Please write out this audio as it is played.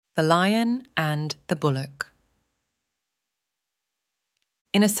The Lion and the Bullock.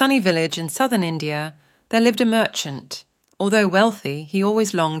 In a sunny village in southern India, there lived a merchant. Although wealthy, he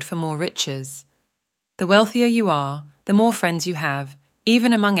always longed for more riches. The wealthier you are, the more friends you have,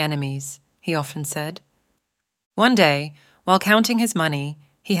 even among enemies, he often said. One day, while counting his money,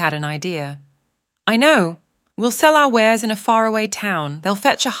 he had an idea. I know! We'll sell our wares in a faraway town. They'll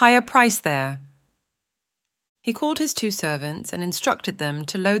fetch a higher price there. He called his 2 servants and instructed them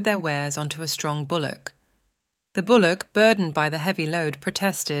to load their wares onto a strong bullock. The bullock, burdened by the heavy load,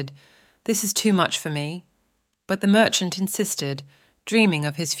 protested, "This is too much for me." But the merchant insisted, dreaming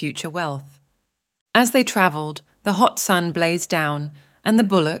of his future wealth. As they travelled, the hot sun blazed down, and the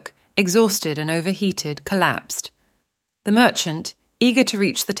bullock, exhausted and overheated, collapsed. The merchant, eager to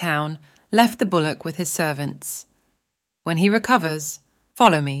reach the town, left the bullock with his servants. "When he recovers,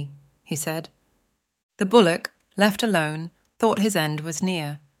 follow me," he said. The bullock, left alone, thought his end was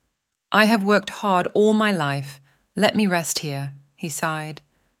near. "I have worked hard all my life. Let me rest here," he sighed.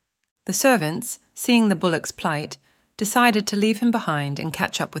 The servants, seeing the bullock's plight, decided to leave him behind and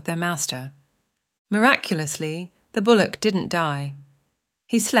catch up with their master. Miraculously, the bullock didn't die.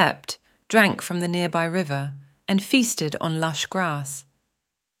 He slept, drank from the nearby river, and feasted on lush grass.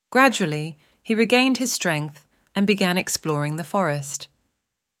 Gradually, he regained his strength and began exploring the forest.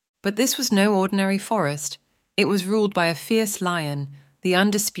 But this was no ordinary forest. It was ruled by a fierce lion, the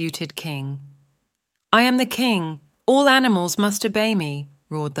undisputed king. "I am the king. All animals must obey me,"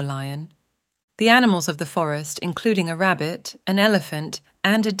 roared the lion. The animals of the forest, including a rabbit, an elephant,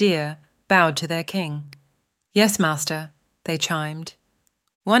 and a deer, bowed to their king. "Yes, master," they chimed.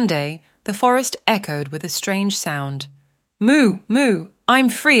 One day, the forest echoed with a strange sound. "Moo, moo, I'm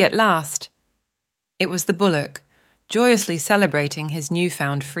free at last." It was the bullock, joyously celebrating his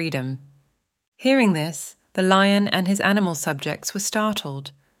newfound freedom. Hearing this, the lion and his animal subjects were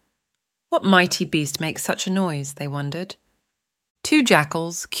startled. What mighty beast makes such a noise, they wondered. 2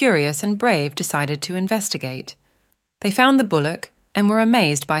 jackals, curious and brave, decided to investigate. They found the bullock and were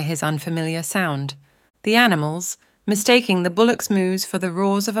amazed by his unfamiliar sound. The animals, mistaking the bullock's moos for the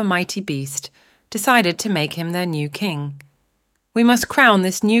roars of a mighty beast, decided to make him their new king. "We must crown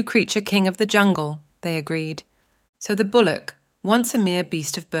this new creature king of the jungle," they agreed. So the bullock, once a mere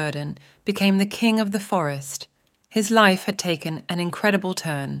beast of burden, became the king of the forest. His life had taken an incredible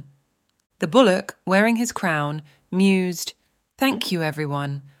turn. The bullock, wearing his crown, mused, "Thank you,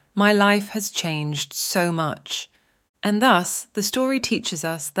 everyone. My life has changed so much." And thus, the story teaches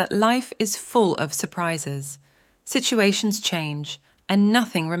us that life is full of surprises. Situations change, and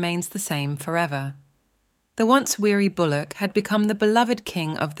nothing remains the same forever. The once weary bullock had become the beloved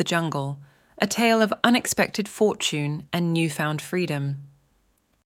king of the jungle, a tale of unexpected fortune and newfound freedom.